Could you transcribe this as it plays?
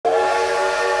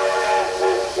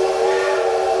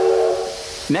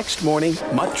Next morning,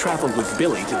 Mutt traveled with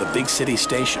Billy to the big city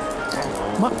station.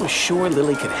 Mutt was sure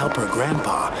Lily could help her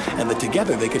grandpa, and that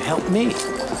together they could help me.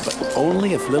 But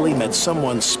only if Lily met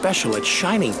someone special at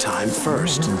shining time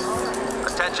first.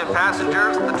 Attention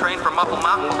passengers, the train for Muffle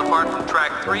Mountain will depart from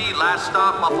track 3, last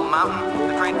stop Muffle Mountain.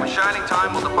 The train for Shining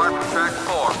Time will depart from track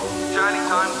 4. Shining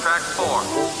Time, track 4.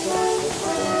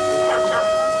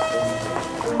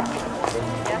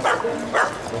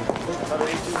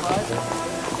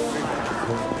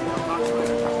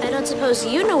 I don't suppose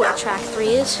you know where track 3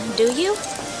 is, do you?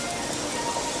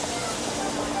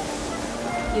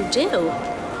 You do?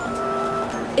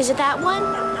 Is it that one?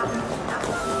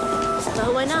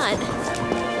 Well, why not?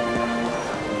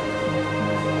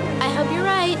 I hope you're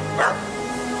right.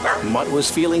 Mutt was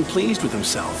feeling pleased with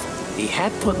himself. He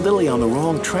had put Lily on the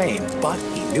wrong train, but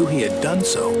he knew he had done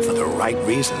so for the right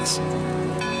reasons.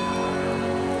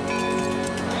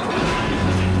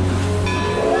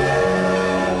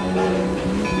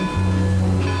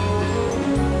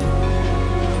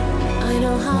 I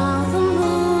know how the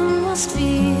moon must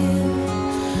feel,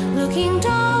 looking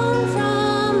down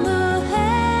from the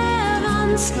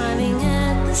heavens, smiling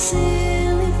at the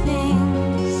silly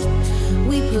things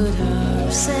we put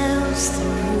ourselves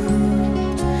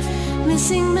through,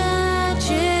 missing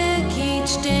magic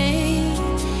each day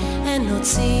and not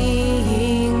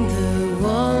seeing the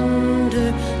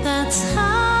wonder. That's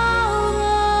how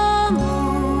the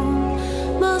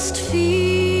moon must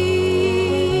feel.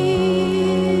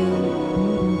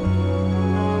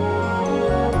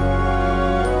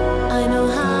 I know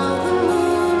how the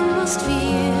moon must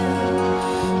feel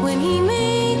when he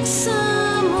makes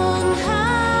someone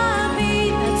happy.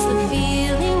 That's the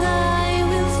feeling I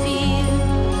will feel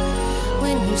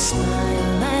when you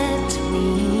smile at me.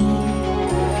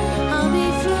 I'll be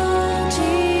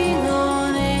floating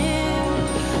on air,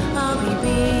 I'll be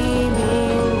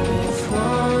beaming with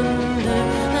wonder.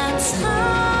 That's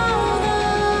how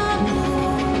the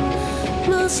moon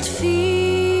must feel.